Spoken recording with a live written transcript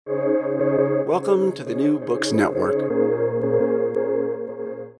Welcome to the New Books Network.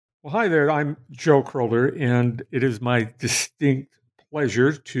 Well, hi there. I'm Joe Kroller, and it is my distinct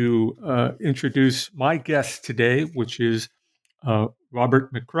pleasure to introduce my guest today, which is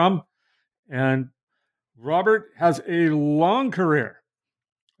Robert McCrum. And Robert has a long career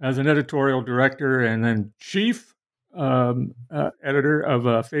as an editorial director and then chief editor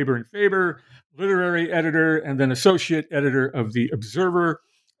of Faber and Faber, literary editor, and then associate editor of The Observer,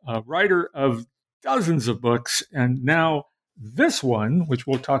 writer of dozens of books, and now this one, which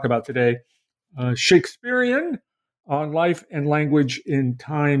we'll talk about today, Shakespearean on life and language in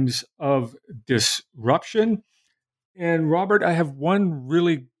times of disruption. And Robert, I have one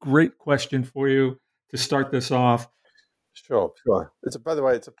really great question for you to start this off. Sure. By the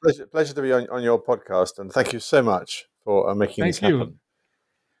way, it's a pleasure to be on your podcast, and thank you so much for making this Thank happen. you.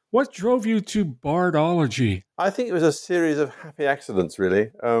 What drove you to bardology? I think it was a series of happy accidents, really.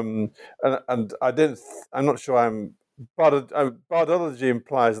 And I didn't. I'm not sure. Bardology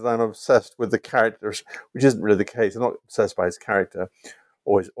implies that I'm obsessed with the characters, which isn't really the case. I'm not obsessed by his character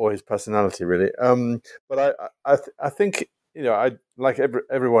or his personality, really. But I think I like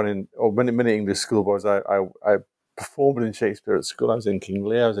everyone or many English schoolboys. I performed in Shakespeare at school. I was in King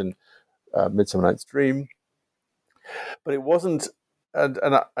Lear. I was in Midsummer Night's Dream. But it wasn't, and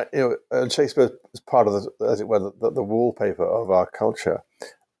Shakespeare is part of as it were, the wallpaper of our culture.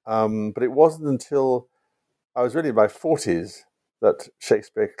 But it wasn't until I was really in my 40s that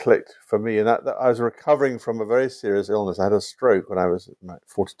Shakespeare clicked for me, and that I was recovering from a very serious illness. I had a stroke when I was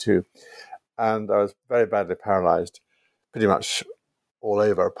 42, and I was very badly paralyzed, pretty much all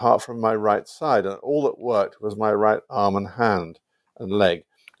over, apart from my right side, and all that worked was my right arm and hand and leg,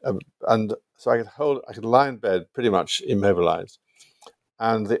 and so I could lie in bed pretty much immobilized,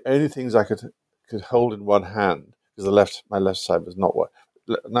 and the only things I could hold in one hand, because my left side was not working.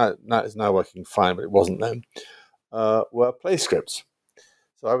 Now it's now working fine, but it wasn't then. Were play scripts,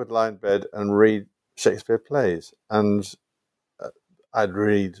 so I would lie in bed and read Shakespeare plays, and I'd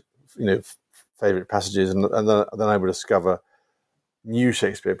read favorite passages, and then I would discover new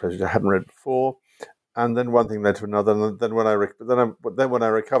Shakespeare plays which I hadn't read before, and then one thing led to another. And then when I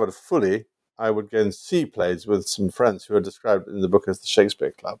recovered fully, I would go and see plays with some friends who are described in the book as the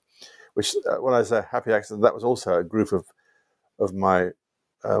Shakespeare Club. Which, when I say happy accident, that was also a group of my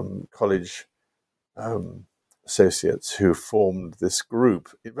college associates who formed this group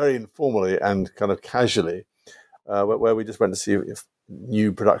very informally and kind of casually, where we just went to see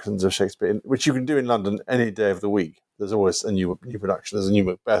new productions of Shakespeare, which you can do in London any day of the week. There's always a new production. There's a new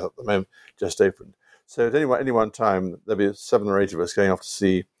Macbeth at the moment just opened. So at any one time, there'd be 7 or 8 of us going off to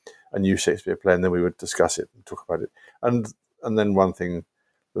see a new Shakespeare play, and then we would discuss it and talk about it. And then one thing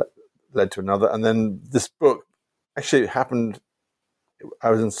led to another. And then this book actually happened.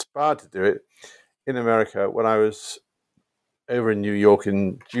 I was inspired to do it in America when I was over in New York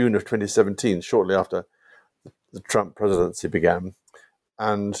in June of 2017, shortly after the Trump presidency began.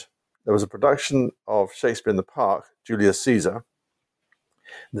 And there was a production of Shakespeare in the Park, Julius Caesar,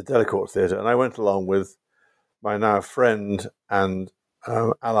 in the Delacorte Theatre, and I went along with my now friend and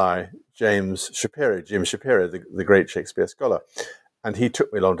ally, Jim Shapiro, the great Shakespeare scholar. And he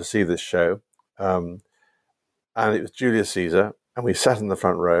took me along to see this show. And it was Julius Caesar, and we sat in the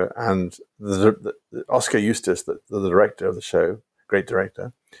front row, and the Oscar Eustace, the director of the show, great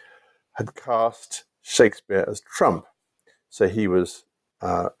director, had cast Shakespeare as Trump. So he was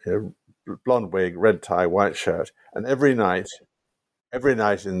blonde wig, red tie, white shirt, and every night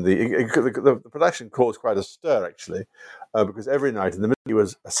in the production caused quite a stir, actually, because every night in the middle he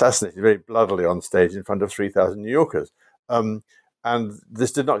was assassinated very bloodily on stage in front of 3,000 New Yorkers. And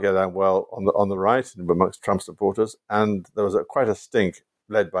this did not go down well on the right and amongst Trump supporters, and there was quite a stink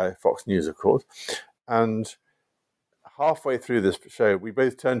led by Fox News, of course. And halfway through this show, we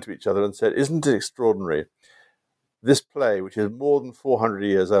both turned to each other and said, "Isn't it extraordinary? This play, which is more than 400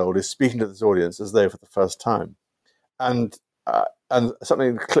 years old, is speaking to this audience as though for the first time." And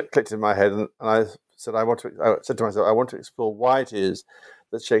something clicked in my head, and I said to myself, I want to explore why it is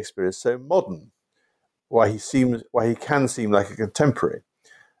that Shakespeare is so modern, why he can seem like a contemporary,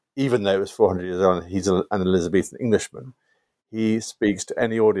 even though it was 400 years old and he's an Elizabethan Englishman. He speaks to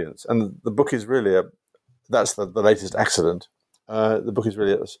any audience, and the book is really that's the latest accident. The book is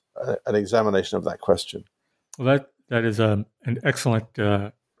really an examination of that question. Well, that is an excellent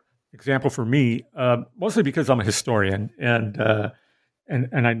example for me, mostly because I'm a historian, and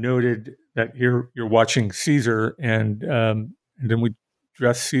I noted that you're watching Caesar, and then we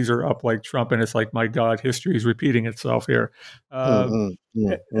dress Caesar up like Trump, and it's like, my God, history is repeating itself here. And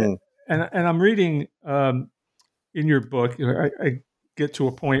I'm reading in your book, I get to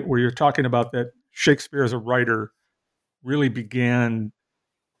a point where you're talking about that Shakespeare as a writer really began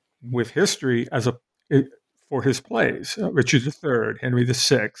with history for his plays, Richard III, Henry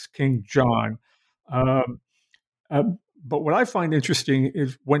VI, King John. Um, but what I find interesting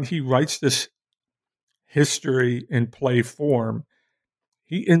is when he writes this history in play form,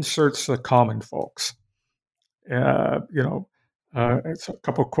 he inserts the common folks. It's a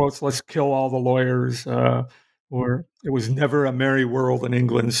couple of quotes: "Let's kill all the lawyers," or "It was never a merry world in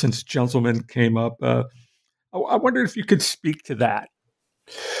England since gentlemen came up." I wonder if you could speak to that.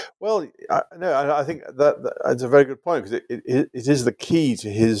 Well, I think that's a very good point, because it is the key to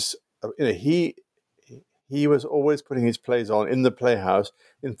his. He was always putting his plays on in the playhouse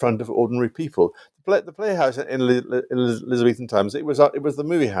in front of ordinary people. The playhouse in Elizabethan times, it was the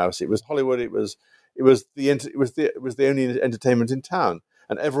movie house. It was Hollywood. It was the only entertainment in town,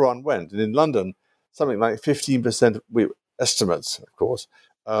 and everyone went. And in London, something like 15%, estimates, of course.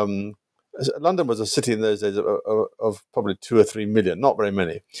 London was a city in those days of probably 2 or 3 million, not very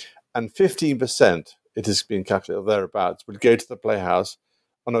many, and 15%, it has been calculated, or thereabouts, would go to the playhouse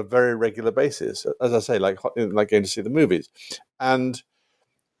on a very regular basis, as I say, like going to see the movies. And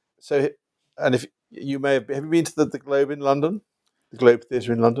so, and if you have you been to the Globe in London, the Globe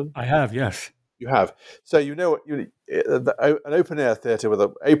Theatre in London? I have, yes. You have. So you know what an open air theatre with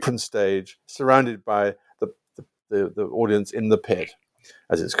an apron stage, surrounded by the audience in the pit,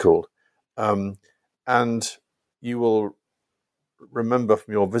 as it's called, and you will remember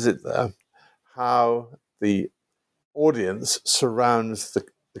from your visit there how the audience surrounds the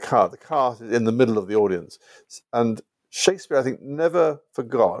cart. The cart is in the middle of the audience. And Shakespeare, I think, never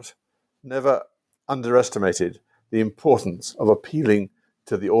underestimated the importance of appealing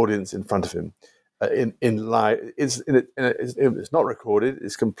to the audience in front of him. In live, it's not recorded.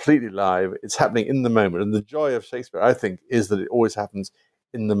 It's completely live. It's happening in the moment. And the joy of Shakespeare, I think, is that it always happens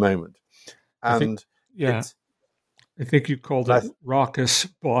in the moment. And I think you called it raucous,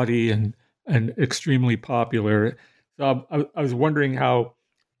 bawdy, and extremely popular. So I was wondering how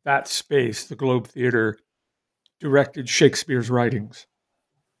that space, the Globe Theatre, directed Shakespeare's writings.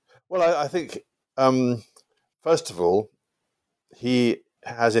 Well, I think, first of all, he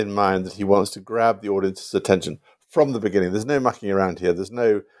has in mind that he wants to grab the audience's attention from the beginning. There's no mucking around here. There's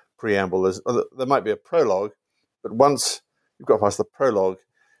no preamble. There might be a prologue, but once you've got past the prologue,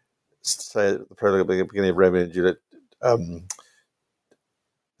 say the prologue at the beginning of Romeo and Juliet,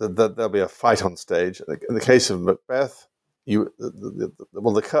 there'll be a fight on stage. In the case of Macbeth,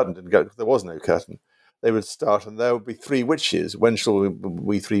 the curtain didn't go. There was no curtain. They would start, and there would be 3 witches. When shall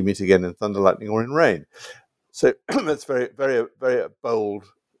we 3 meet again, in thunder, lightning, or in rain? So that's very, very, very bold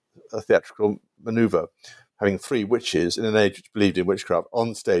theatrical maneuver, having 3 witches in an age which believed in witchcraft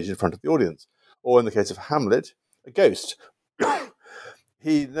on stage in front of the audience. Or in the case of Hamlet, a ghost.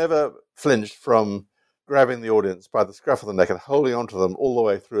 He never flinched from grabbing the audience by the scruff of the neck and holding on to them all the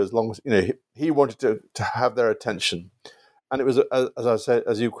way through, as long as he wanted to have their attention. And it was, as I said,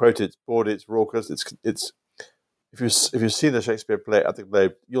 as you quoted, it's bawdy, it's raucous. It's if you've seen a Shakespeare play at the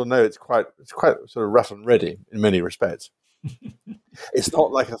Globe, you'll know it's quite sort of rough and ready in many respects. It's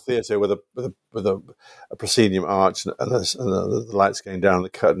not like a theatre with a proscenium arch and the lights going down, the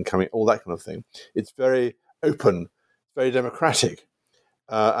curtain coming, all that kind of thing. It's very open, very democratic.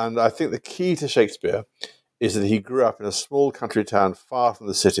 And I think the key to Shakespeare is that he grew up in a small country town far from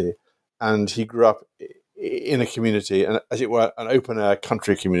the city, and he grew up in a community, and as it were, an open-air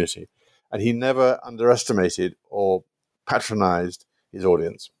country community. And he never underestimated or patronized his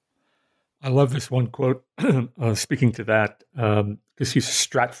audience. I love this one quote, speaking to that, because he's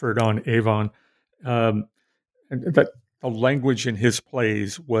Stratford-on-Avon, and that the language in his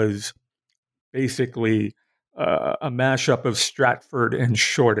plays was basically a mashup of Stratford and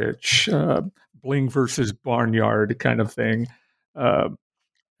Shoreditch, Bling versus Barnyard kind of thing, and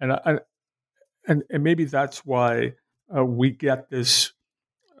maybe that's why we get this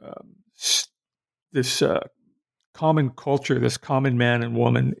common culture, this common man and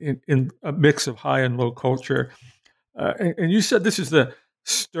woman in a mix of high and low culture. And you said this is the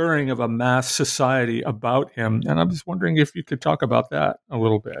stirring of a mass society about him, and I'm just wondering if you could talk about that a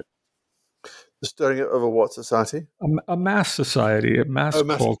little bit. The stirring of a what society? A mass society, a mass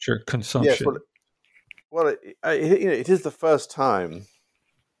culture consumption. Yes, well, it is the first time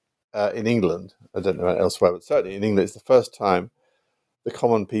in England. I don't know elsewhere, but certainly in England, it's the first time the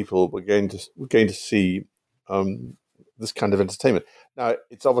common people were going to see this kind of entertainment. Now,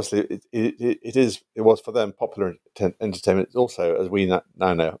 it's obviously it was for them popular entertainment. It's also, as we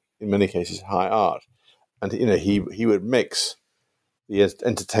now know, in many cases, high art. And he would mix the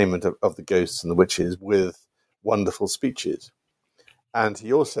entertainment of the ghosts and the witches with wonderful speeches. And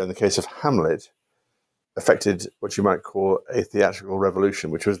he also, in the case of Hamlet, affected what you might call a theatrical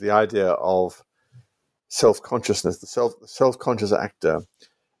revolution, which was the idea of self-consciousness, the self-conscious actor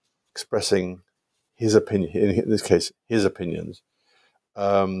expressing his opinion, in this case, his opinions,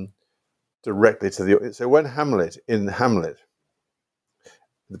 directly to the audience. So when Hamlet, at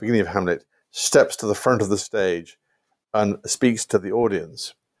the beginning of Hamlet, steps to the front of the stage and speaks to the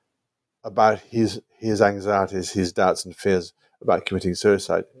audience about his anxieties, his doubts and fears about committing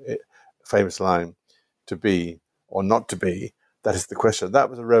suicide, famous line, to be or not to be, that is the question. That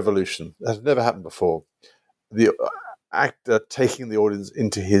was a revolution. That had never happened before. The actor taking the audience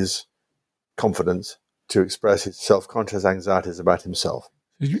into his confidence to express his self-conscious anxieties about himself.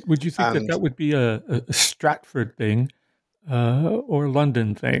 Would you think that would be a Stratford thing or a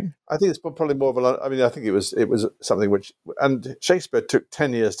London thing? I think it's probably more of a. I mean, I think it was something which, and Shakespeare took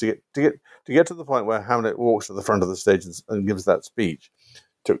 10 years to get to the point where Hamlet walks to the front of the stage and gives that speech.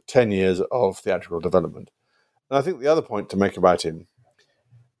 Took 10 years of theatrical development, and I think the other point to make about him,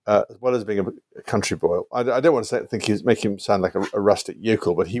 as well as being a country boy, I don't want to make him sound like a rustic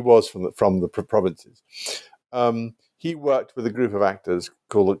yokel, but he was from the provinces. He worked with a group of actors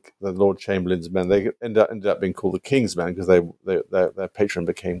called the Lord Chamberlain's Men. They ended up being called the King's Men because their patron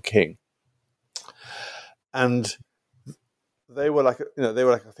became king, and they were like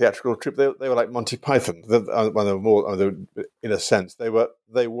a theatrical troupe. They were like Monty Python. In a sense, they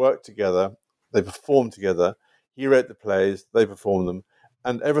worked together, they performed together. He wrote the plays, they performed them,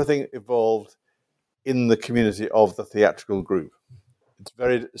 and everything evolved in the community of the theatrical group. It's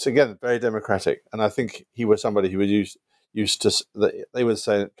very democratic, and I think he was somebody who was used to. They would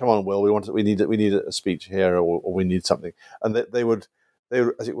say, "Come on, Will, we need a speech here, or we need something," and they would,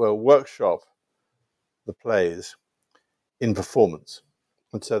 as it were, workshop the plays in performance,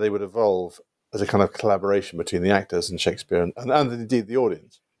 and so they would evolve as a kind of collaboration between the actors and Shakespeare and indeed the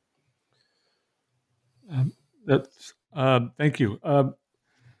audience. Thank you.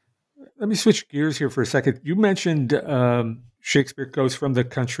 Let me switch gears here for a second. You mentioned Shakespeare goes from the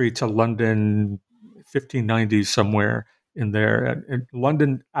country to London, 1590s somewhere in there. And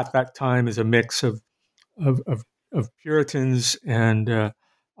London at that time is a mix of Puritans and a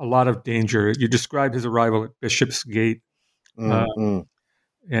lot of danger. You described his arrival at Bishopsgate, and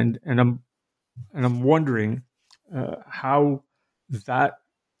I'm wondering how that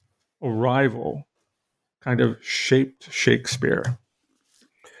arrival kind of shaped Shakespeare.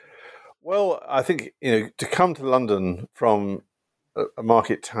 Well, I think to come to London from a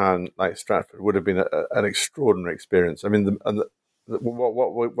market town like Stratford would have been an extraordinary experience. I mean,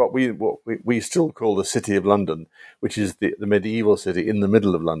 what we still call the City of London, which is the medieval city in the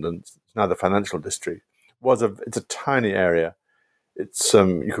middle of London, it's now the financial district. It's a tiny area. It's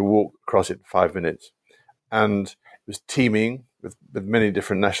you could walk across it in 5 minutes, and it was teeming with many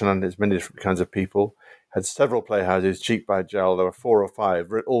different nationalities, many different kinds of people. Had several playhouses, cheek by jowl. There were 4 or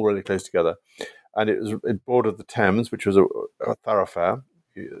 5, all really close together, and it bordered the Thames, which was a thoroughfare.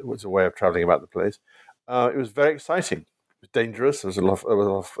 It was a way of travelling about the place. It was very exciting. It was dangerous. There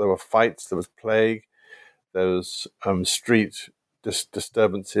were fights. There was plague. There was street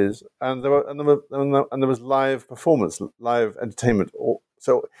disturbances, and there was live performance, live entertainment.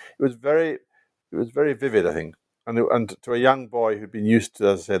 So it was very vivid, I think. And to a young boy who'd been used to,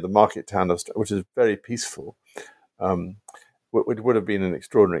 as I say, the market town, which is very peaceful, it would have been an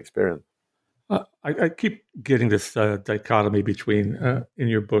extraordinary experience. I keep getting this dichotomy between, in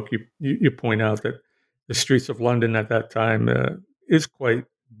your book, you point out that the streets of London at that time is quite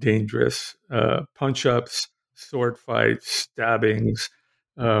dangerous. Punch-ups, sword fights, stabbings,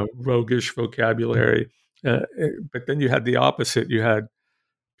 roguish vocabulary. But then you had the opposite. You had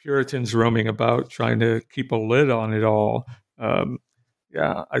Puritans roaming about trying to keep a lid on it all.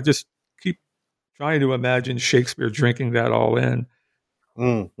 I just keep trying to imagine Shakespeare drinking that all in.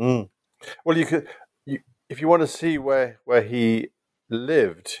 Well, if you want to see where he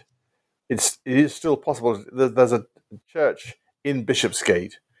lived, it is still possible. There's a church in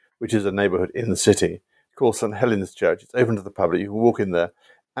Bishopsgate, which is a neighbourhood in the city, called St Helen's Church. It's open to the public. You can walk in there,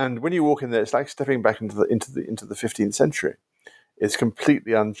 and when you walk in there, it's like stepping back into the 15th century. It's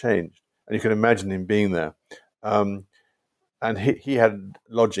completely unchanged, and you can imagine him being there. And he had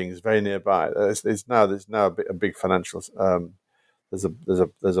lodgings very nearby. There's now a big financial. There's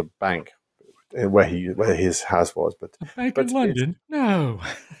a bank where his house was, but a bank in London. No.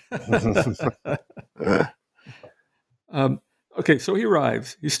 Okay, so he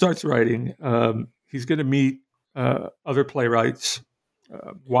arrives. He starts writing. He's going to meet other playwrights: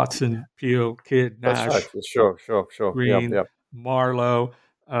 Watson, Peele, Kidd, Nash. That's right. Sure. Green, Yep. Marlowe.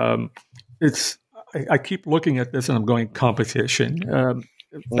 I keep looking at this and I'm going competition.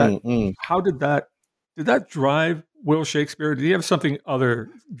 That how did that drive Will Shakespeare? Did he have something other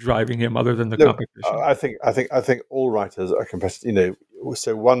driving him other than the Look, competition? I think all writers are competitive.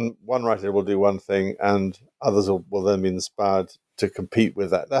 So one writer will do one thing, and others will then be inspired to compete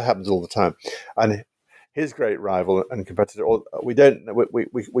with that. That happens all the time, and his great rival and competitor. We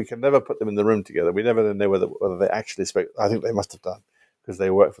can never put them in the room together. We never know whether they actually spoke. I think they must have done because they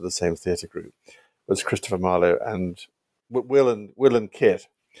worked for the same theatre group. It was Christopher Marlowe and Will and Kit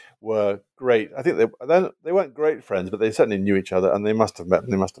were great. I think they weren't great friends, but they certainly knew each other, and they must have met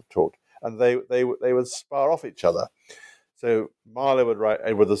and they must have talked, and they would spar off each other. So Marlowe would write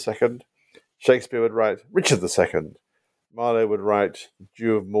Edward II, Shakespeare would write Richard II, Marlowe would write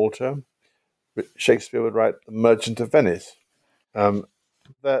Jew of Malta, Shakespeare would write The Merchant of Venice. They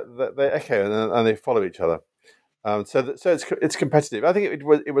echo and they follow each other. So it's competitive. I think it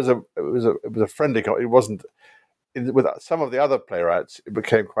was a friendly. It wasn't. With some of the other playwrights, it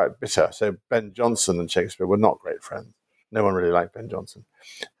became quite bitter. So Ben Jonson and Shakespeare were not great friends. No one really liked Ben Jonson.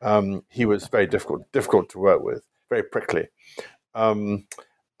 He was very difficult to work with, very prickly. But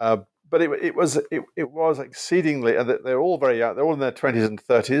it was exceedingly, and they're all very young. They're all in their 20s and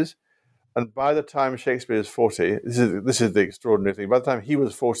 30s. And by the time Shakespeare is 40, this is the extraordinary thing. By the time he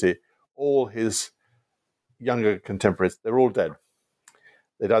was 40, all his younger contemporaries, they're all dead.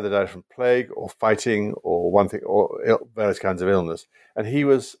 They'd either died from plague or fighting or one thing or various kinds of illness. And he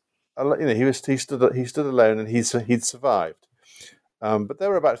was, he stood alone, and he'd survived. But there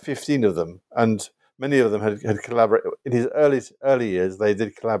were about 15 of them, and many of them had collaborated in his early years. They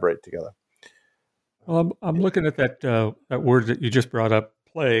did collaborate together. Well, I'm looking at that word that you just brought up,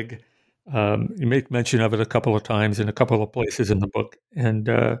 plague. You make mention of it a couple of times in a couple of places in the book, and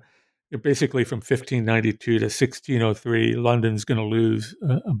basically from 1592 to 1603, London's going to lose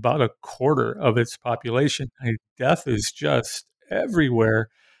about a quarter of its population. Death is just everywhere.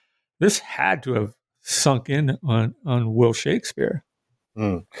 This had to have sunk in on Will Shakespeare.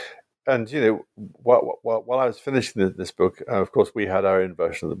 Mm. And while I was finishing this book, of course, we had our own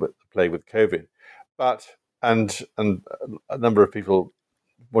version of the plague with COVID, and a number of people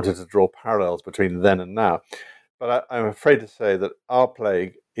wanted to draw parallels between then and now. But I'm afraid to say that our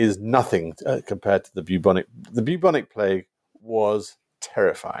plague is nothing compared to the bubonic. The bubonic plague was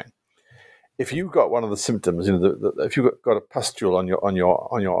terrifying. If you got one of the symptoms, if you got a pustule on your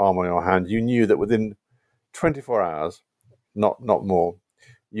arm or your hand, you knew that within 24 hours, not more,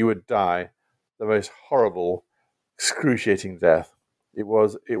 you would die the most horrible, excruciating death. It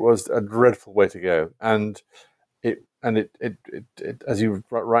was a dreadful way to go, and it as you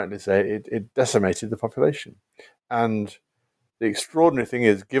rightly say, it decimated the population. And the extraordinary thing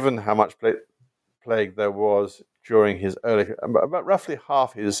is, given how much plague there was during his about roughly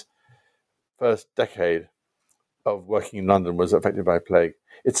half his first decade of working in London was affected by plague.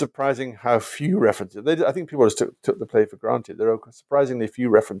 It's surprising how few references. I think people just took the plague for granted. There are surprisingly few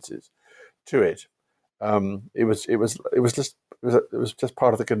references to it. It was just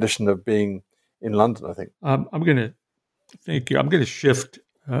part of the condition of being in London, I think. I'm going to thank you. I'm going to shift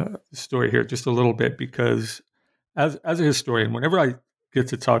the story here just a little bit, because as a historian, whenever I get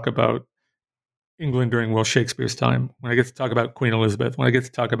to talk about England during Will Shakespeare's time, when I get to talk about Queen Elizabeth, when I get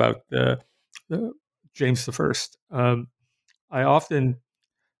to talk about James I, I often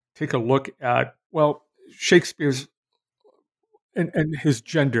take a look at, Shakespeare's and his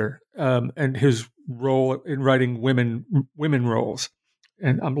gender, and his role in writing women roles.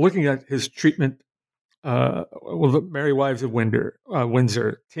 And I'm looking at his treatment. The Merry Wives of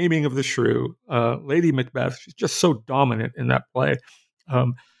Windsor, Taming of the Shrew, Lady Macbeth. She's just so dominant in that play.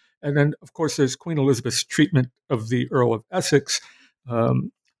 And then, of course, there's Queen Elizabeth's treatment of the Earl of Essex,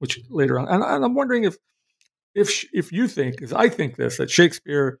 which later on. And I'm wondering if you think, as I think this, that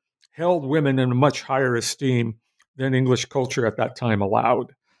Shakespeare held women in a much higher esteem than English culture at that time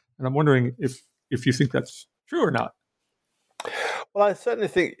allowed. And I'm wondering if you think that's true or not. Well, I certainly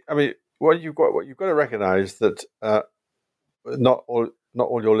think. I mean, what you've got to recognise that not all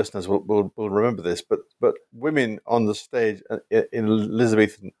your listeners will remember this, but women on the stage in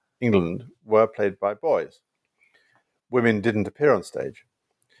Elizabethan England were played by boys. Women didn't appear on stage.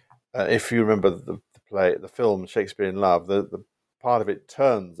 If you remember the film Shakespeare in Love, the part of it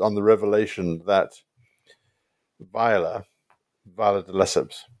turns on the revelation that Viola de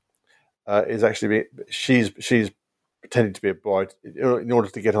Lesseps is actually she's pretending to be a boy in order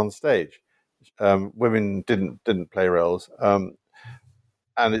to get on stage. Women didn't play roles, and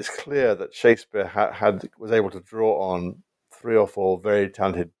it's clear that Shakespeare was able to draw on 3 or 4 very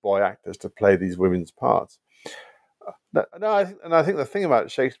talented boy actors to play these women's parts. No, I think the thing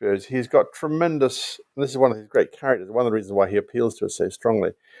about Shakespeare is he's got tremendous. And this is one of his great characters. One of the reasons why he appeals to us so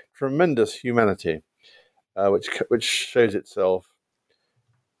strongly. Tremendous humanity, which shows itself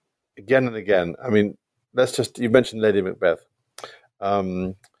again and again. I mean, you mentioned Lady Macbeth,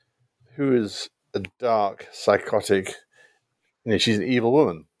 who is a dark, psychotic. She's an evil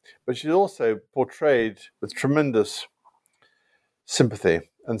woman, but she's also portrayed with tremendous sympathy,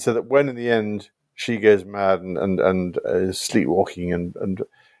 and so that when in the end she goes mad and is sleepwalking, and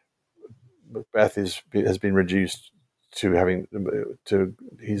Macbeth has been reduced to having to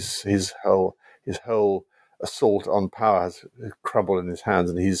his whole assault on power has crumbled in his hands,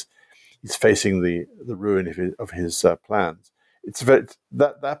 and he's facing the ruin of his plans. It's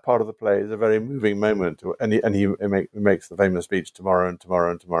that part of the play is a very moving moment, and he makes the famous speech, tomorrow and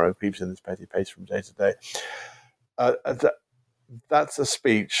tomorrow and tomorrow creeps in this petty pace from day to day. That's a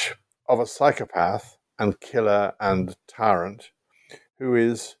speech of a psychopath and killer and tyrant who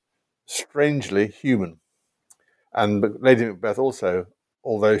is strangely human. And Lady Macbeth also,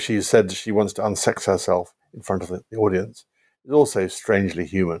 although she said she wants to unsex herself in front of the audience, is also strangely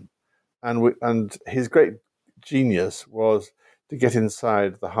human. And his great genius was to get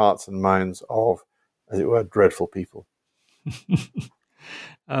inside the hearts and minds of, as it were, dreadful people.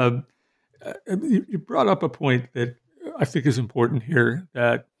 You brought up a point that I think is important here,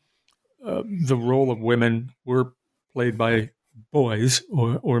 that the role of women were played by boys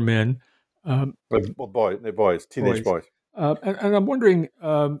or men. Boys, teenage boys. And I'm wondering,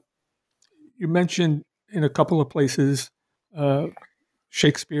 you mentioned in a couple of places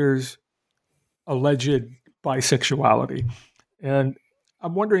Shakespeare's alleged bisexuality. And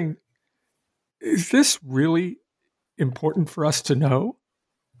I'm wondering, is this really important for us to know?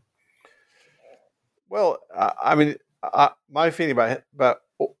 Well, I mean, my feeling about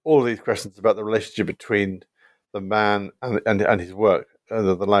all of these questions about the relationship between the man and his work,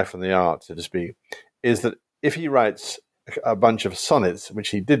 the life and the art, so to speak, is that if he writes a bunch of sonnets, which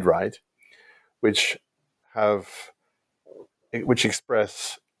he did write, which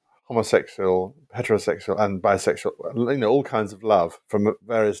express homosexual, heterosexual, and bisexual, all kinds of love from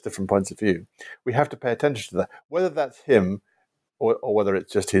various different points of view, we have to pay attention to that. Whether that's him or whether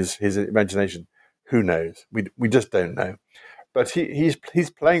it's just his imagination, who knows? We just don't know. But he's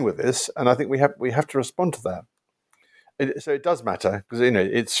playing with this, and I think we have to respond to that. So it does matter because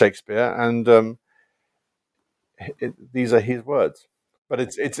it's Shakespeare, and these are his words. But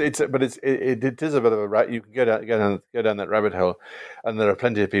it is a bit of a rat. You can go down that rabbit hole, and there are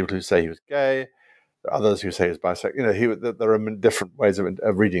plenty of people who say he was gay. There are others who say he was bisexual. There are different ways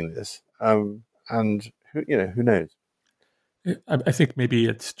of reading this, and who knows? I think maybe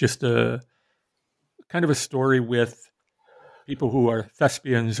it's just a kind of a story with people who are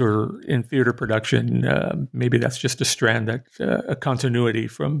thespians or in theater production. Maybe that's just a strand, that a continuity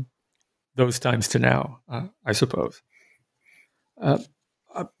from those times to now, I suppose.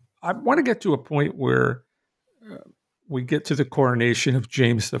 I want to get to a point where we get to the coronation of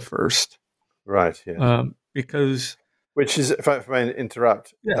James I. Right, yes. Because... Which is, if I may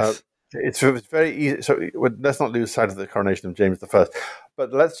interrupt, yes. It's very easy. So let's not lose sight of the coronation of James I.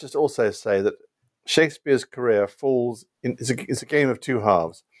 But let's just also say that Shakespeare's career falls in. It's a game of two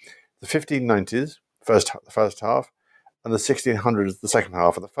halves: the 1590s, the first half, and the 1600s, the second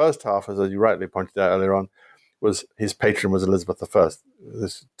half. And the first half, as you rightly pointed out earlier on, was his patron was Elizabeth I,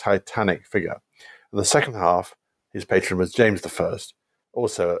 this titanic figure. And the second half, his patron was James I,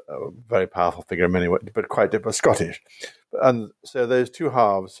 also a very powerful figure in many ways, but quite different, Scottish. And so those two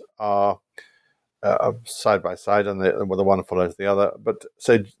halves are side by side, and the one follows the other. But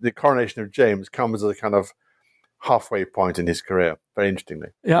so the coronation of James comes as a kind of halfway point in his career, very interestingly.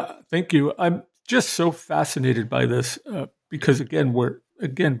 Yeah, thank you. I'm just so fascinated by this because, again, we're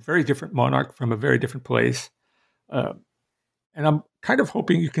very different monarch from a very different place. And I'm kind of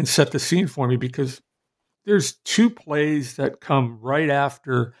hoping you can set the scene for me, because there's two plays that come right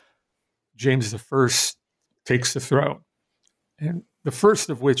after James I takes the throne. And the first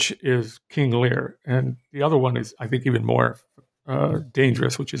of which is King Lear. And the other one is, I think, even more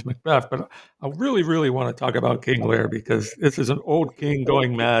dangerous, which is Macbeth. But I really, really want to talk about King Lear, because this is an old king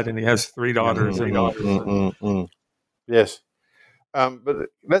going mad, and he has three daughters. Yes. But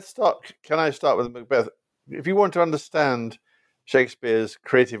let's start. Can I start with Macbeth? If you want to understand Shakespeare's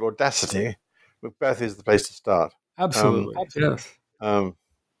creative audacity, Macbeth is the place to start. Absolutely. Yes.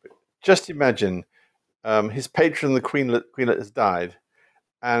 Just imagine his patron, the Queenlet, has died,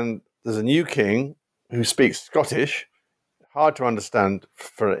 and there's a new king who speaks Scottish, hard to understand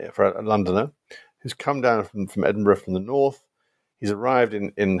for a Londoner, who's come down from Edinburgh from the north. He's arrived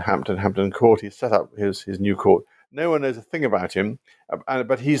in Hampton Court. He's set up his new court. No one knows a thing about him,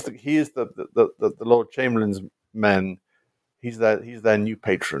 but he is the Lord Chamberlain's men. He's their new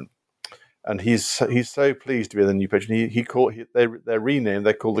patron, and he's so pleased to be the new patron. They're renamed.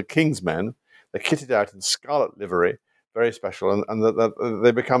 They're called the King's Men. They're kitted out in scarlet livery, very special, and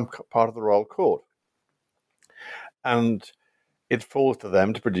they become part of the royal court. And it falls to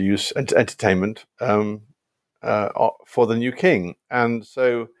them to produce entertainment for the new king. And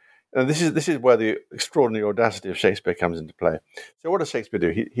so this is where the extraordinary audacity of Shakespeare comes into play. So what does Shakespeare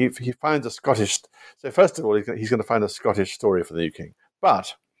do? He finds a Scottish. So first of all, he's going to find a Scottish story for the new king,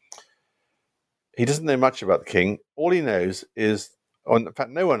 but he doesn't know much about the king. All he knows is, or in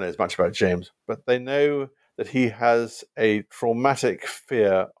fact, no one knows much about James, but they know that he has a traumatic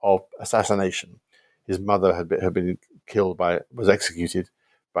fear of assassination. His mother had been was executed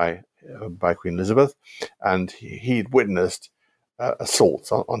by Queen Elizabeth, and he'd witnessed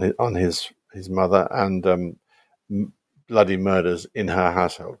assaults on his mother and bloody murders in her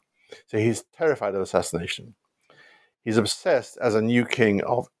household. So he's terrified of assassination. He's obsessed as a new king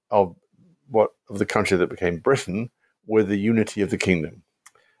of the country that became Britain with the unity of the kingdom.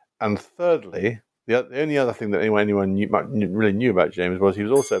 And thirdly, the only other thing that anyone really knew about James was he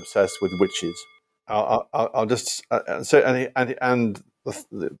was also obsessed with witches. I'll just the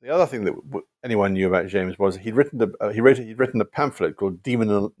other thing that anyone knew about James was he'd written a pamphlet called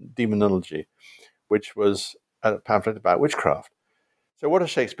Demonology, which was a pamphlet about witchcraft. So what does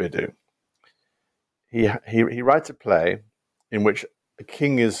Shakespeare do? He writes a play in which a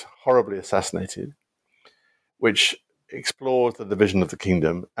king is horribly assassinated, which explores the division of the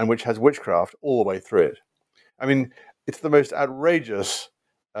kingdom and which has witchcraft all the way through it. I mean, it's the most outrageous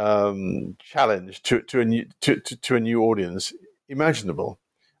challenge to a new audience imaginable.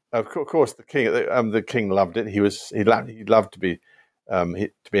 Of course, the king loved it. He loved to be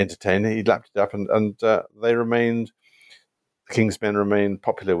entertained. He lapped it up, and they remained. The King's Men remained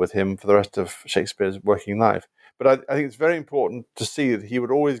popular with him for the rest of Shakespeare's working life. But I think it's very important to see that he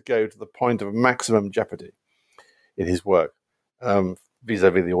would always go to the point of maximum jeopardy in his work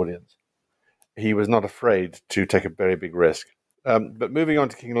vis-a-vis the audience. He was not afraid to take a very big risk. But moving on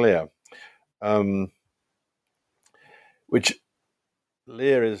to King Lear, which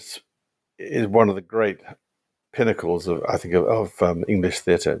Lear is one of the great pinnacles of English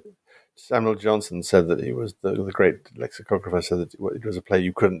theatre. Samuel Johnson said that he was the great lexicographer said that it was a play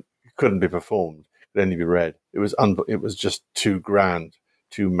you couldn't be performed, could only be read. It was just too grand,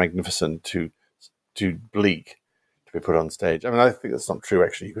 too magnificent, too bleak to be put on stage. I mean, I think that's not true.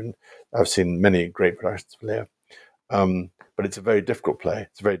 Actually, I've seen many great productions of Lear. But it's a very difficult play.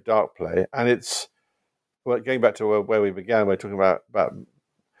 It's a very dark play, and it's going back to where we began. We're talking about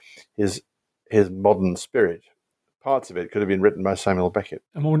his modern spirit. Parts of it could have been written by Samuel Beckett.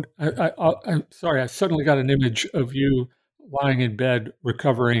 I'm sorry. I suddenly got an image of you lying in bed,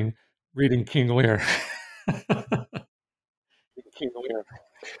 recovering, reading King Lear. King Lear.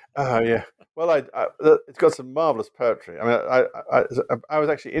 Oh yeah. Well, it's got some marvelous poetry. I mean, I was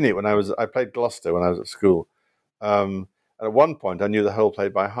actually in it when I played Gloucester when I was at school. And at one point, I knew the whole play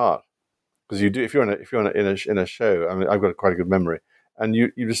by heart because you do if you're in a show. I mean, I've got quite a good memory, and I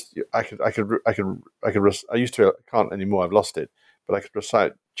used to. I can't anymore. I've lost it, but I could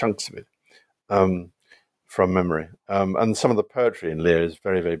recite chunks of it from memory. And some of the poetry in Lear is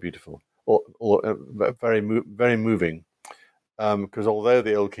very, very beautiful, or very moving. Because although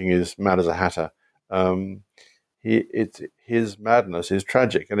the old king is mad as a hatter, his madness is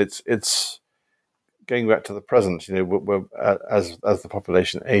tragic, and it's going back to the present. You know, as the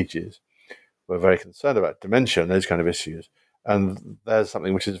population ages, we're very concerned about dementia and those kind of issues. And there's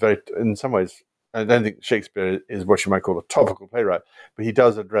something which is very, in some ways, I don't think Shakespeare is what you might call a topical playwright, but he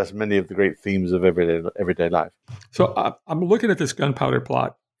does address many of the great themes of everyday life. So I'm looking at this gunpowder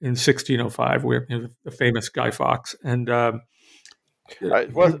plot in 1605, where the famous Guy Fawkes, and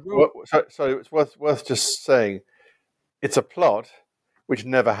it's worth just saying it's a plot which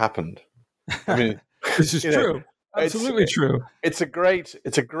never happened. I mean, this is true, absolutely true. It's a great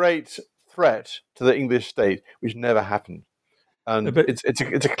threat to the English state which never happened, and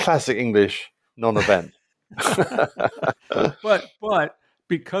it's a classic English non-event. but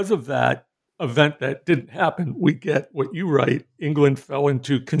because of that event that didn't happen, we get what you write: England fell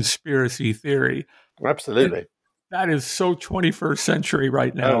into conspiracy theory. Absolutely. And that is so 21st century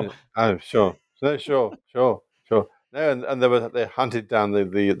right now. Oh, sure. No, sure. No, and they hunted down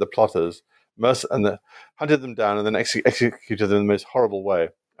the plotters, and hunted them down, and then executed them in the most horrible way.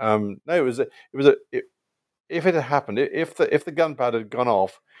 If it had happened, if the gunpowder had gone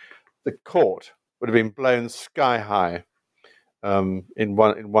off, the court would have been blown sky high in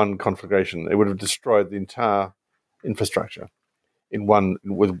one conflagration. It would have destroyed the entire infrastructure in one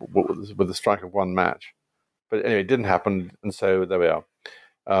with the strike of one match. But anyway, it didn't happen, and so there we are.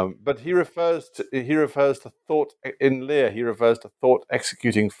 But he refers to thought in Lear. He refers to thought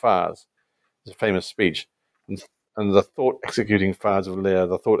executing fires. It's a famous speech, and the thought executing fires of Lear,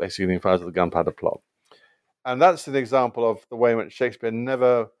 the thought executing fires of the Gunpowder Plot, and that's an example of the way in which Shakespeare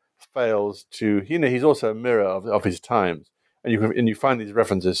never fails to. He's also a mirror of his times, and you find these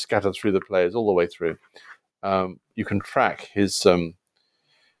references scattered through the plays all the way through. You can track his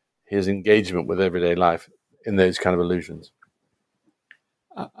engagement with everyday life in those kind of allusions.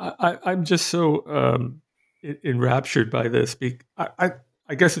 I'm just so enraptured by this.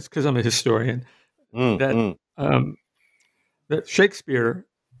 I guess it's because I'm a historian that Shakespeare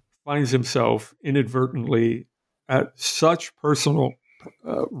finds himself inadvertently at such personal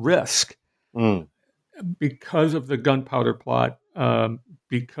risk because of the Gunpowder Plot,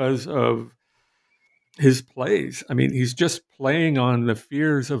 because of his plays. I mean, he's just playing on the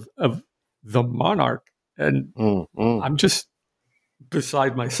fears of the monarch, and I'm just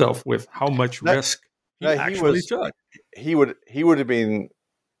beside myself with how much risk he actually took. He would have been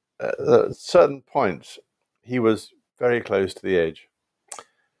at certain points. He was very close to the edge,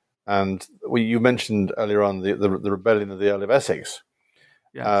 and you mentioned earlier on the rebellion of the Earl of Essex,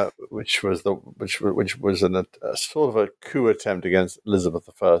 yes. which was a sort of a coup attempt against Elizabeth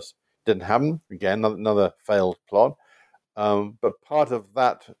I. Didn't happen. Again, another failed plot. But part of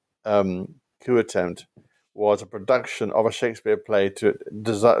that coup attempt was a production of a Shakespeare play to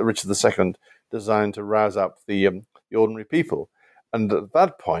Richard II, designed to rouse up the ordinary people. And at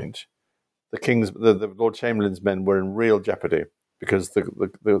that point, the Lord Chamberlain's men were in real jeopardy because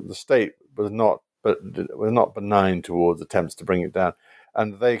the state was not benign towards attempts to bring it down,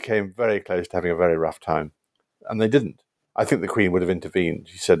 and they came very close to having a very rough time, and they didn't. I think the Queen would have intervened.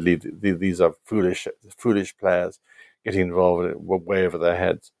 She said, "These are foolish players getting involved way over their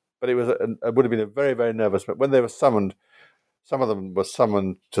heads." But it would have been a very, very nervous. But when they were summoned, some of them were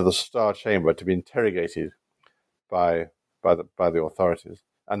summoned to the Star Chamber to be interrogated by the authorities,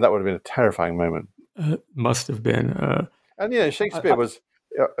 and that would have been a terrifying moment. Must have been. And Shakespeare was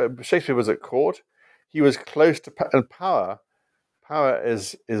at court. He was close to and power. Power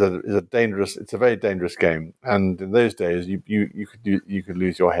is a dangerous. It's a very dangerous game, and in those days, you could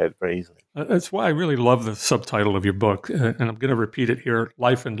lose your head very easily. That's why I really love the subtitle of your book, and I'm going to repeat it here: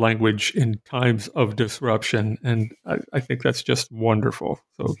 "Life and Language in Times of Disruption." And I think that's just wonderful.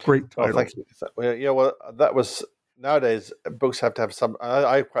 So great title. Well, thank you. Well, that was nowadays books have to have some.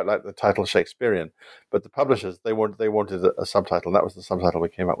 I quite like the title Shakespearean, but the publishers they wanted a subtitle. And that was the subtitle we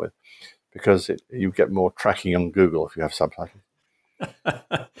came up with because you get more tracking on Google if you have subtitles.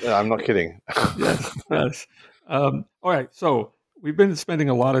 Yeah, I'm not kidding. Yes. All right. So we've been spending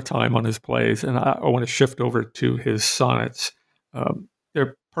a lot of time on his plays, and I want to shift over to his sonnets.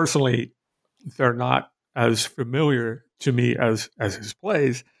 They're not as familiar to me as his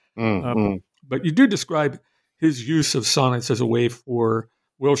plays, but you do describe his use of sonnets as a way for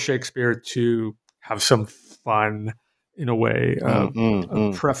Will Shakespeare to have some fun, in a way,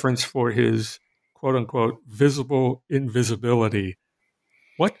 a preference for his quote-unquote visible invisibility.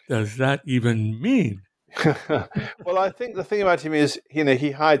 What does that even mean? Well, I think the thing about him is,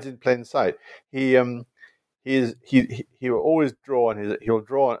 he hides in plain sight. He will always draw on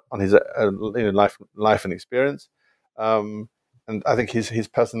his life and experience, and I think his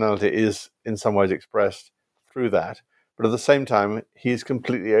personality is in some ways expressed through that. But at the same time, he's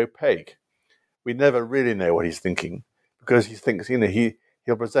completely opaque. We never really know what he's thinking because he thinks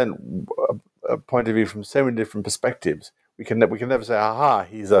he'll present a point of view from so many different perspectives. We can never say, aha,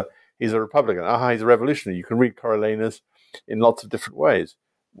 he's a Republican, aha, he's a revolutionary. You can read Coriolanus in lots of different ways.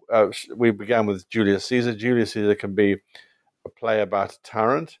 We began with Julius Caesar. Julius Caesar can be a play about a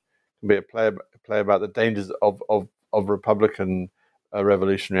tyrant, can be a play about the dangers of Republican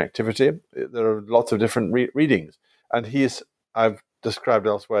revolutionary activity. There are lots of different readings, and I've described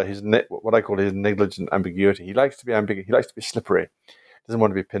elsewhere what I call his negligent ambiguity. He likes to be ambiguous. He likes to be slippery. He doesn't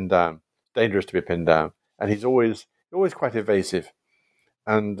want to be pinned down. It's dangerous to be pinned down, and he's always quite evasive.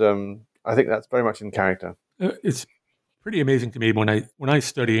 And I think that's very much in character. It's pretty amazing to me when I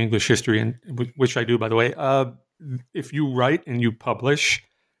study English history, and which I do, by the way. If you write and you publish,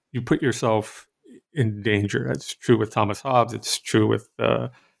 you put yourself in danger. That's true with Thomas Hobbes. It's true with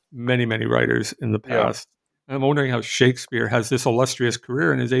many, many writers in the past. Yeah. I'm wondering how Shakespeare has this illustrious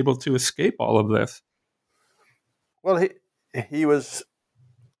career and is able to escape all of this. Well, he was.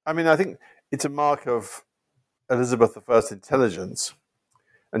 I mean, I think it's a mark of Elizabeth I's intelligence,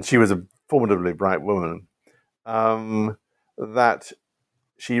 and she was a formidably bright woman, that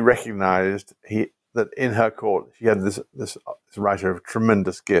she recognized that in her court she had this writer of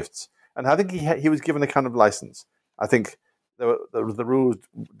tremendous gifts, and I think he was given a kind of license. I think the rules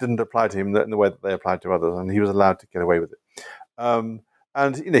didn't apply to him in the way that they applied to others, and he was allowed to get away with it. And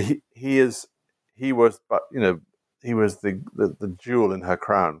he was the jewel in her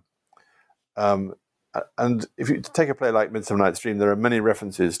crown. And if you take a play like Midsummer Night's Dream, there are many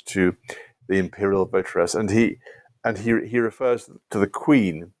references to the imperial votaress, and he refers to the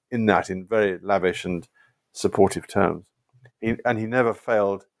Queen in that in very lavish and supportive terms. And he never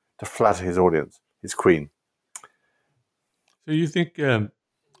failed to flatter his audience, his Queen. So you think the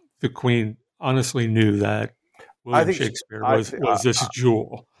Queen honestly knew that William Shakespeare was this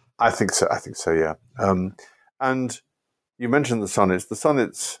jewel? I think so. Yeah. And you mentioned the sonnets. The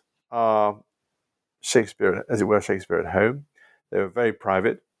sonnets are Shakespeare, as it were, Shakespeare at home. They were very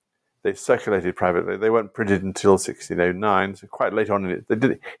private. They circulated privately. They weren't printed until 1609, so quite late on in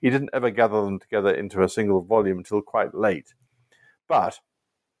it. He didn't ever gather them together into a single volume until quite late. But,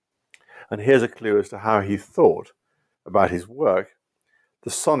 and here's a clue as to how he thought about his work, the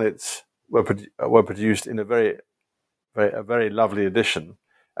sonnets were produced in a very lovely edition,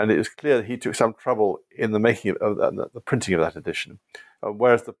 and it was clear that he took some trouble in the making of the printing of that edition,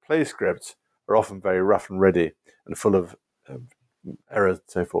 whereas the play scripts are often very rough and ready and full of errors and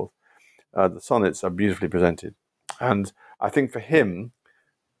so forth. The sonnets are beautifully presented, and I think for him,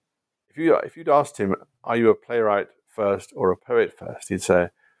 if you'd asked him, "Are you a playwright first or a poet first?" he'd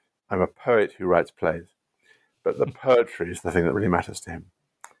say, "I'm a poet who writes plays." But the poetry is the thing that really matters to him.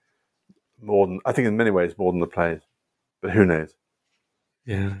 I think in many ways, more than the plays. But who knows?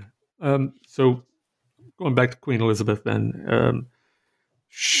 Yeah. So going back to Queen Elizabeth then,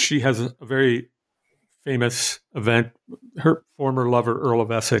 she has a very famous event. Her former lover, Earl of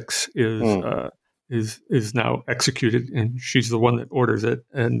Essex, is now executed, and she's the one that orders it.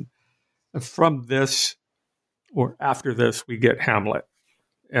 And from this, or after this, we get Hamlet.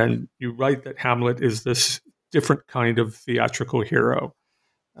 And you write that Hamlet is this different kind of theatrical hero.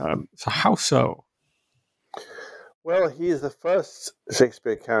 So how so? Well, he is the first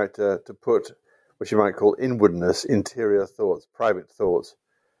Shakespeare character to put what you might call inwardness, interior thoughts, private thoughts,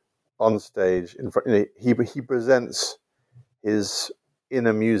 on stage. He presents his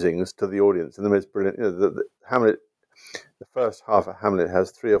inner musings to the audience in the most brilliant. Hamlet, the first half of Hamlet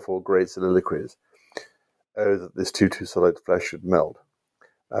has 3 or 4 great soliloquies. Oh, that this too solid flesh should melt,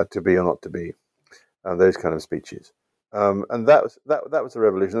 to be or not to be, and those kind of speeches. And that was a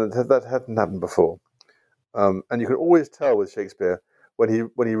revolution. That hadn't happened before. And you can always tell with Shakespeare when he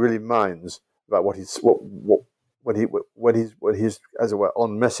really minds about when he's as it were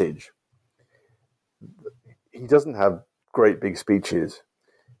on message. He doesn't have great big speeches.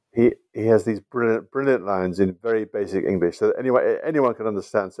 He has these brilliant lines in very basic English so that anyone can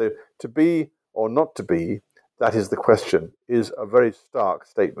understand. So to be or not to be, that is the question, is a very stark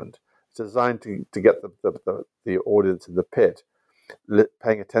statement. It's designed to get the audience in the pit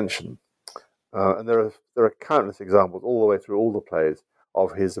paying attention. And there are countless examples all the way through all the plays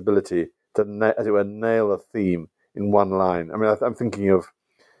of his ability to, as it were, nail a theme in one line. I mean, I'm thinking of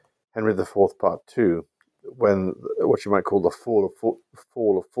Henry IV, Part 2, when what you might call the fall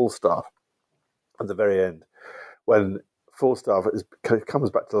of Falstaff at the very end, when Falstaff comes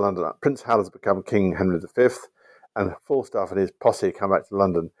back to London. Prince Hal has become King Henry V, and Falstaff and his posse come back to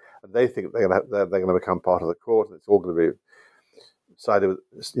London, and they think they're going to become part of the court, and it's all going to be sided with,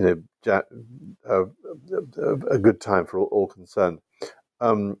 a good time for all concerned.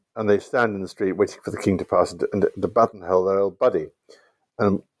 And they stand in the street waiting for the king to pass and to buttonhole their old buddy,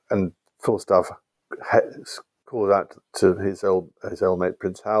 and Falstaff calls out to his old mate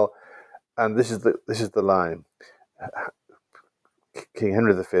Prince Hal, and this is the line. King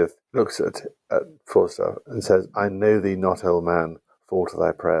Henry V looks at Falstaff and says, "I know thee not, old man, fall to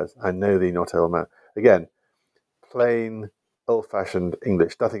thy prayers. I know thee not, old man." Again, plain, old-fashioned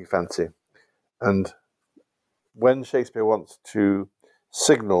English, nothing fancy. And when Shakespeare wants to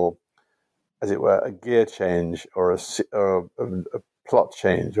signal, as it were, a gear change or a plot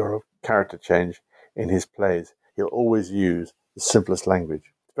change or a character change in his plays, he'll always use the simplest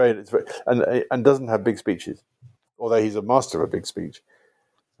language. It's very and doesn't have big speeches, although he's a master of a big speech.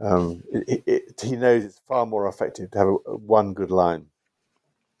 He knows it's far more effective to have one good line,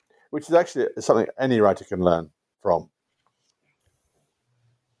 which is actually something any writer can learn from.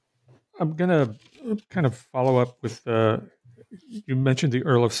 I'm going to kind of follow up with, you mentioned the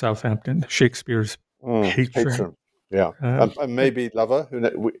Earl of Southampton, Shakespeare's patron. Yeah, and maybe lover. Who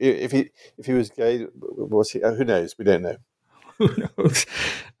knows? If he was gay, was he? Who knows? We don't know. Who knows?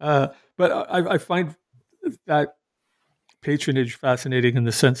 But I find that patronage fascinating in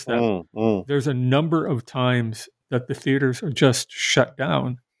the sense that there's a number of times that the theaters are just shut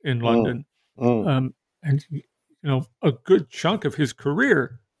down in London. And, a good chunk of his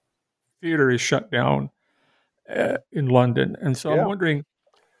career, theater is shut down in London. And so I'm Yeah. wondering,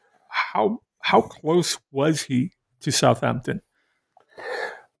 how close was he to Southampton?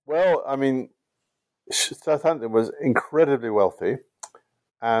 Well, I mean, Southampton was incredibly wealthy,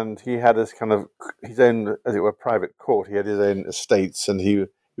 and he had his own, as it were, private court. He had his own estates, and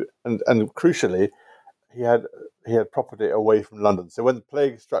and crucially, he had property away from London. So when the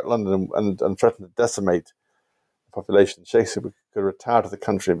plague struck London and threatened to decimate the population, Shakespeare could retire to the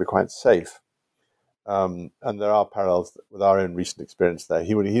country and be quite safe. And there are parallels with our own recent experience there.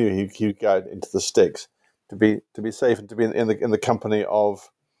 He would go out into the sticks to be safe and to be in the company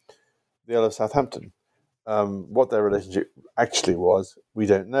of the Earl of Southampton. What their relationship actually was, we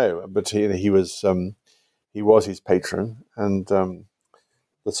don't know. But he was his patron, and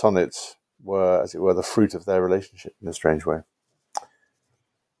the sonnets were, as it were, the fruit of their relationship in a strange way.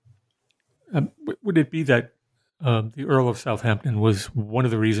 Would it be that the Earl of Southampton was one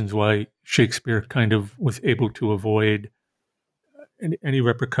of the reasons why Shakespeare kind of was able to avoid any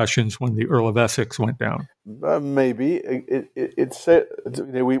repercussions when the Earl of Essex went down? Maybe it's so,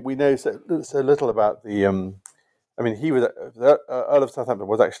 we know so little about the. I mean, the Earl of Southampton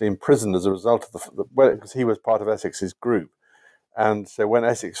was actually imprisoned as a result of because he was part of Essex's group, and so when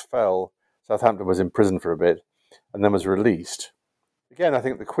Essex fell, Southampton was imprisoned for a bit, and then was released. Again, I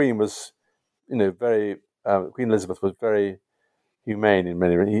think the Queen was, very Queen Elizabeth was very humane in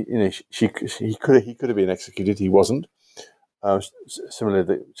many. He could have been executed. He wasn't.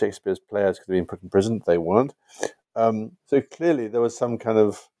 Similarly, Shakespeare's players could have been put in prison. They weren't. So clearly, there was some kind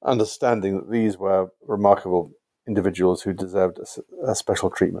of understanding that these were remarkable individuals who deserved a special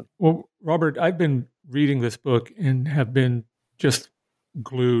treatment. Well, Robert, I've been reading this book and have been just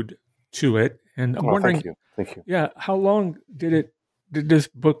glued to it, and I'm wondering, thank you. Yeah, how long did this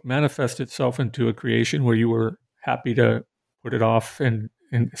book manifest itself into a creation where you were happy to put it off and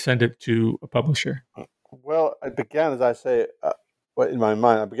send it to a publisher? Well, it began, as I say, in my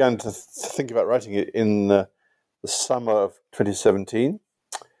mind. I began to think about writing it in the summer of 2017.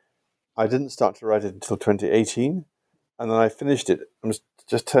 I didn't start to write it until 2018, and then I finished it. I'm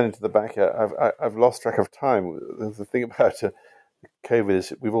just turning to the back here. I've lost track of time. The thing about COVID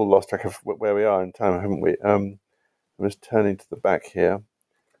is we've all lost track of where we are in time, haven't we? I'm just turning to the back here.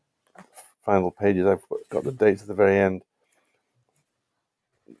 Final pages. I've got the dates at the very end.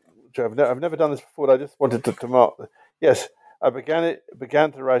 I've never done this before. But I just wanted to mark. Yes, I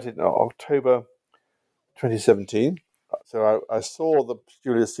began to write it in October 2017. So I saw the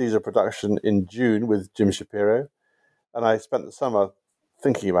Julius Caesar production in June with Jim Shapiro, and I spent the summer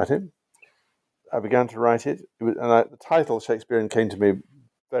thinking about it. I began to write it, the title Shakespearean came to me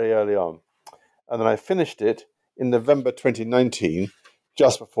very early on, and then I finished it in November 2019,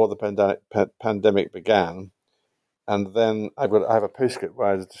 just before the pandemic began. And then I have a postscript where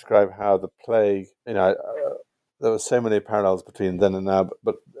I describe how the plague, there were so many parallels between then and now,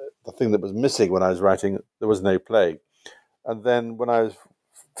 but the thing that was missing when I was writing, there was no plague. And then when I was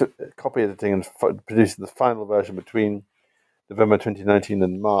copy editing and producing the final version between November 2019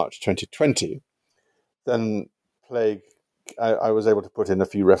 and March 2020, then plague, I was able to put in a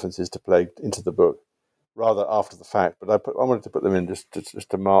few references to plague into the book, rather after the fact. But I wanted to put them in just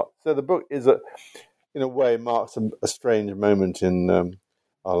to mark. So the book is in a way marks a strange moment in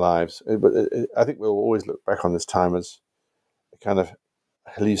our lives. But I think we'll always look back on this time as a kind of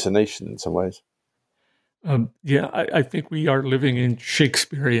hallucination in some ways. I think we are living in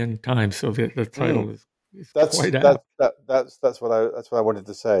Shakespearean times, so the title is quite apt. That's what I wanted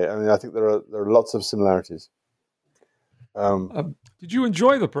to say. I mean, I think there are lots of similarities. Did you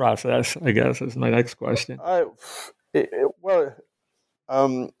enjoy the process? I guess is my next question. It's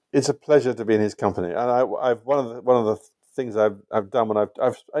a pleasure to be in his company, and I've one of the things I've done when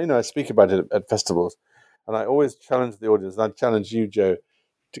I speak about it at festivals, and I always challenge the audience, and I challenge you, Joe,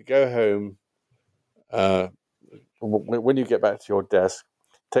 to go home. When you get back to your desk,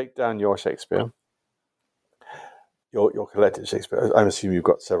 take down your Shakespeare, your collected Shakespeare. I'm assuming you've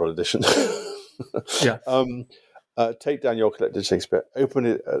got several editions. Yeah. Take down your collected Shakespeare. Open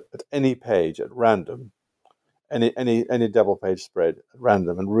it at any page at random, any double page spread at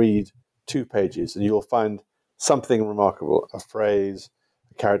random, and read 2 pages, and you'll find something remarkable: a phrase,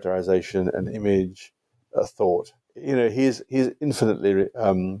 a characterization, an image, a thought. He's infinitely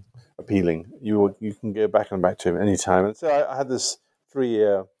appealing. You can go back to him any time. And so I had this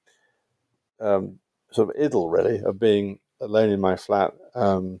 3-year sort of idyll, really, of being alone in my flat,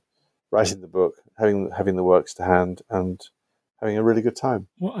 writing the book, having the works to hand, and having a really good time.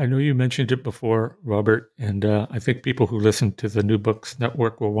 Well, I know you mentioned it before, Robert, and I think people who listen to the New Books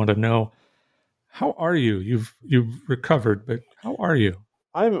Network will want to know, how are you? You've recovered, but how are you?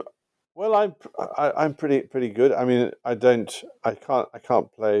 I'm well. I'm pretty good. I mean, I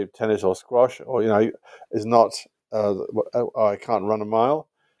can't play tennis or squash, or it's not. I can't run a mile.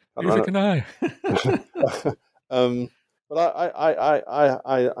 Can't Neither run can I. a, but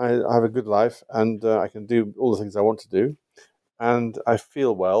I have a good life, and I can do all the things I want to do, and I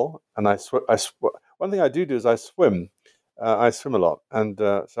feel well, and one thing I do is I swim. I swim a lot, and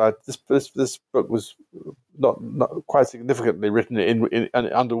this book was not quite significantly written in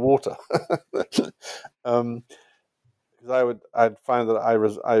underwater, because I'd find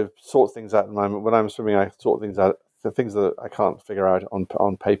that I sort things out in my when I'm swimming. I sort things out. The things that I can't figure out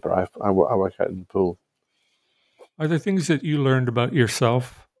on paper, I work out in the pool. Are there things that you learned about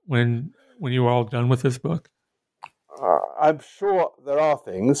yourself when you were all done with this book? I'm sure there are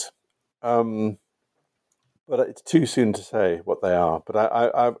things. But it's too soon to say what they are. But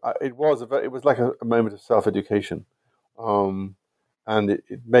it was like a moment of self education, and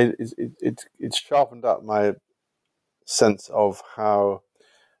it sharpened up my sense of how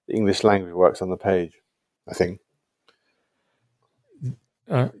the English language works on the page, I think.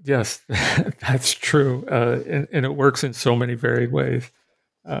 Yes, that's true, and it works in so many varied ways.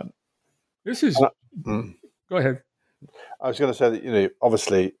 This is. Go ahead. I was going to say that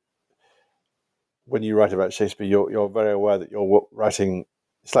obviously, when you write about Shakespeare, you're very aware that you're writing.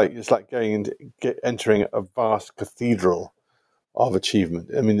 It's like entering a vast cathedral of achievement.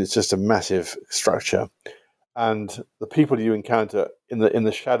 I mean, it's just a massive structure, and the people you encounter in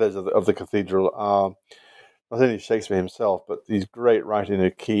the shadows of the cathedral are not only Shakespeare himself, but these great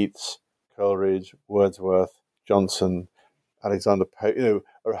writers, Keats, Coleridge, Wordsworth, Johnson, Alexander Pope,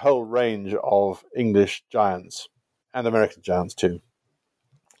 a whole range of English giants and American giants too.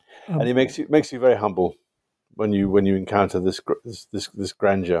 And it makes you very humble when you encounter this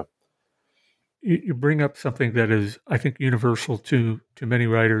grandeur. You bring up something that is, I think, universal to many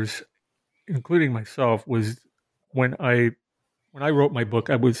writers, including myself. Was when I wrote my book,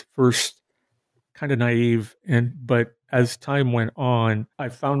 I was first kind of naive, but as time went on, I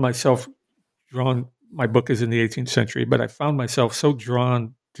found myself drawn. My book is in the 18th century, but I found myself so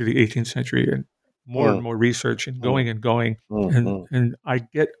drawn to the 18th century and more research and going, and I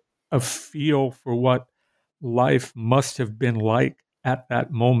get a feel for what life must have been like at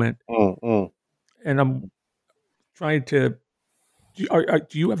that moment. And I'm trying to. Do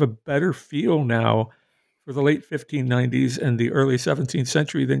you have a better feel now for the late 1590s and the early 17th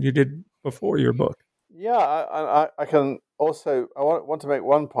century than you did before your book? Yeah, I can also. I want to make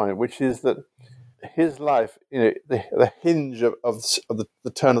one point, which is that his life, the hinge of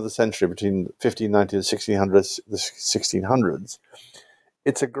the turn of the century between 1590 and 1600s,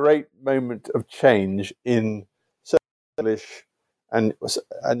 it's a great moment of change in English and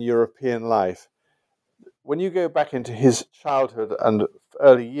European life. When you go back into his childhood and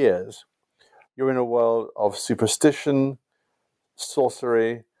early years, you're in a world of superstition,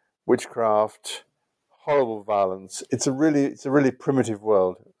 sorcery, witchcraft, horrible violence. It's a really primitive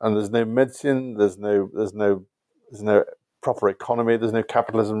world, and there's no medicine. There's no proper economy. There's no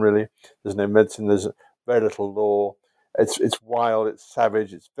capitalism really. There's no medicine. There's very little law. It's wild. It's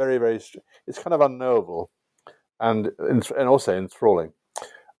savage. It's very. It's kind of unknowable, and also enthralling.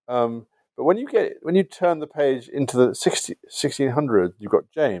 But when you turn the page into the 1600s, you've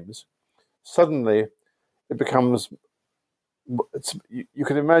got James. Suddenly, it becomes. You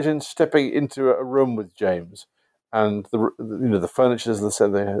can imagine stepping into a room with James, and the furniture,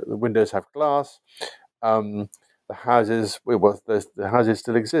 the windows have glass. The houses, the houses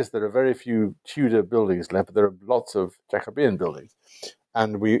still exist. There are very few Tudor buildings left, but there are lots of Jacobean buildings.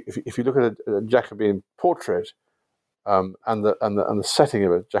 And if you look at a Jacobean portrait, and the setting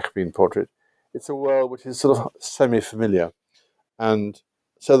of a Jacobean portrait, it's a world which is sort of semi-familiar, and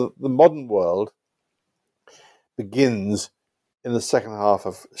so the modern world begins in the second half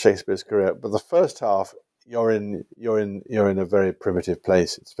of Shakespeare's career, but the first half you're in a very primitive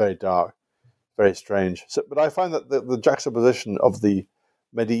place. It's very dark, very strange. So, but I find that the juxtaposition of the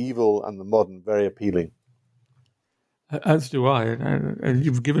medieval and the modern very appealing. As do I, and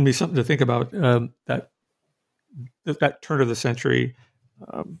you've given me something to think about. That turn of the century,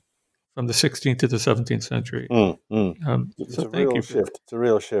 from the 16th to the 17th century. It's a real shift. It's a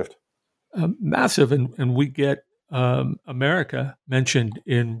real shift. Massive, and we get America mentioned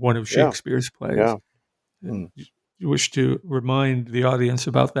in one of Shakespeare's plays. Yeah. You wish to remind the audience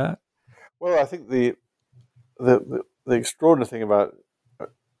about that? Well, I think the extraordinary thing about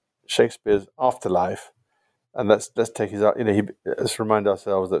Shakespeare's afterlife, and let's take his. Let's remind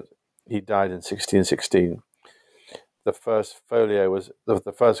ourselves that he died in 1616. The first folio was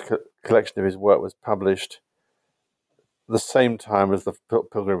the first collection of his work was published the same time as the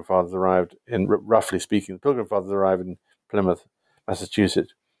Pilgrim Fathers arrived in. Roughly speaking, the Pilgrim Fathers arrived in Plymouth,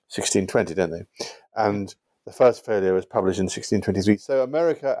 Massachusetts, 1620, don't they? And the first folio was published in 1623. So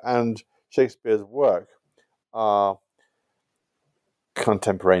America and Shakespeare's work are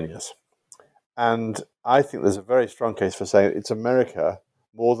contemporaneous. And I think there's a very strong case for saying it's America,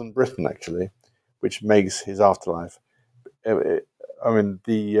 more than Britain actually, which makes his afterlife. I mean,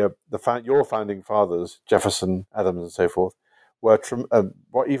 your founding fathers, Jefferson, Adams, and so forth, were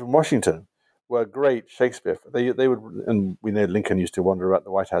even Washington were great Shakespeare. They would, and we know Lincoln used to wander about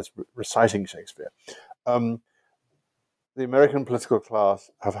the White House reciting Shakespeare. The American political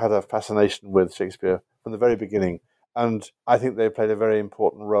class have had a fascination with Shakespeare from the very beginning, and I think they played a very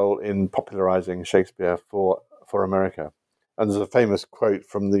important role in popularizing Shakespeare for America. And there's a famous quote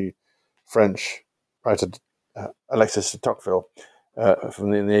from the French writer Alexis de Tocqueville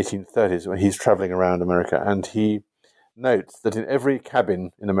from in the 1830s, when he's traveling around America, and he notes that in every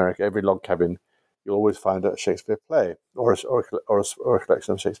cabin in America, every log cabin, you'll always find a Shakespeare play or a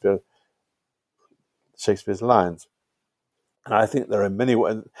collection of Shakespeare's lines. And I think there are many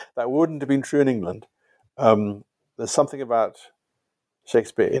ways that wouldn't have been true in England. There's something about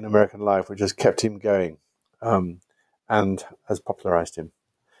Shakespeare in American life which has kept him going and has popularized him.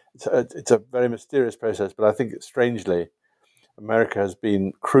 It's a very mysterious process, but I think strangely, America has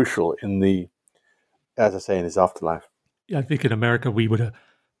been crucial in as I say, in his afterlife. Yeah, I think in America we would have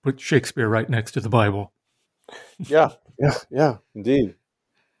put Shakespeare right next to the Bible. Yeah, indeed.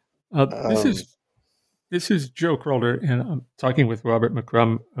 This is Joe Crowder, and I'm talking with Robert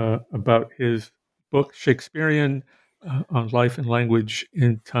McCrum about his book Shakespearean on life and language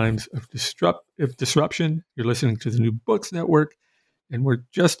in times of disruption. You're listening to the New Books Network, and we're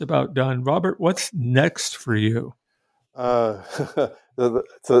just about done. Robert, what's next for you? So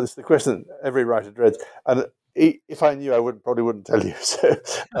it's the question every writer dreads, and if I knew, I probably wouldn't tell you. So,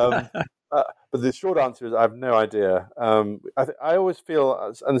 but the short answer is I have no idea. I always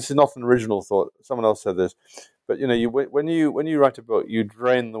feel, and this is not an original thought. Someone else said this, but when you write a book, you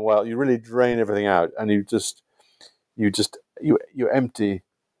drain the well. You really drain everything out, and you empty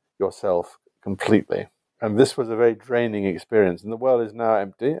yourself completely. And this was a very draining experience, and the well is now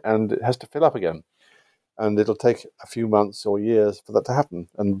empty, and it has to fill up again. And it'll take a few months or years for that to happen.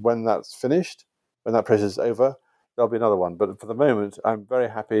 And when that's finished, when that process is over, there'll be another one. But for the moment, I'm very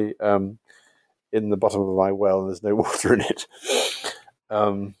happy in the bottom of my well, and there's no water in it.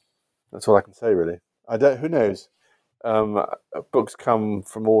 That's all I can say, really. Who knows? Books come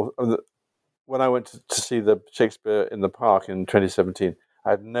from all. When I went to see the Shakespeare in the Park in 2017, I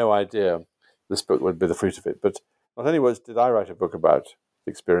had no idea this book would be the fruit of it. But not only did I write a book about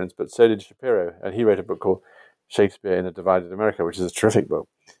the experience, but so did Shapiro, and he wrote a book called Shakespeare in a Divided America, which is a terrific book.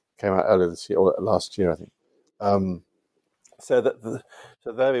 It came out earlier this year, or last year, I think. So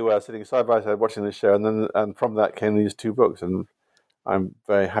there we were, sitting side by side watching this show, and from that came these two books, and I'm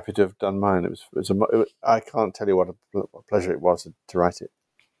very happy to have done mine. I can't tell you what a pleasure it was to write it.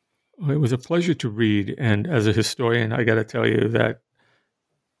 It was a pleasure to read, and as a historian, I got to tell you that,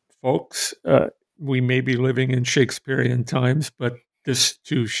 folks, we may be living in Shakespearean times, but this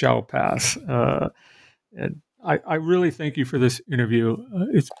too shall pass. And I really thank you for this interview.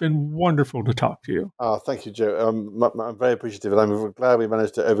 It's been wonderful to talk to you. Oh, thank you, Joe. I'm very appreciative, and I'm glad we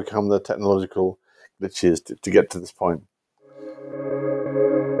managed to overcome the technological glitches to get to this point.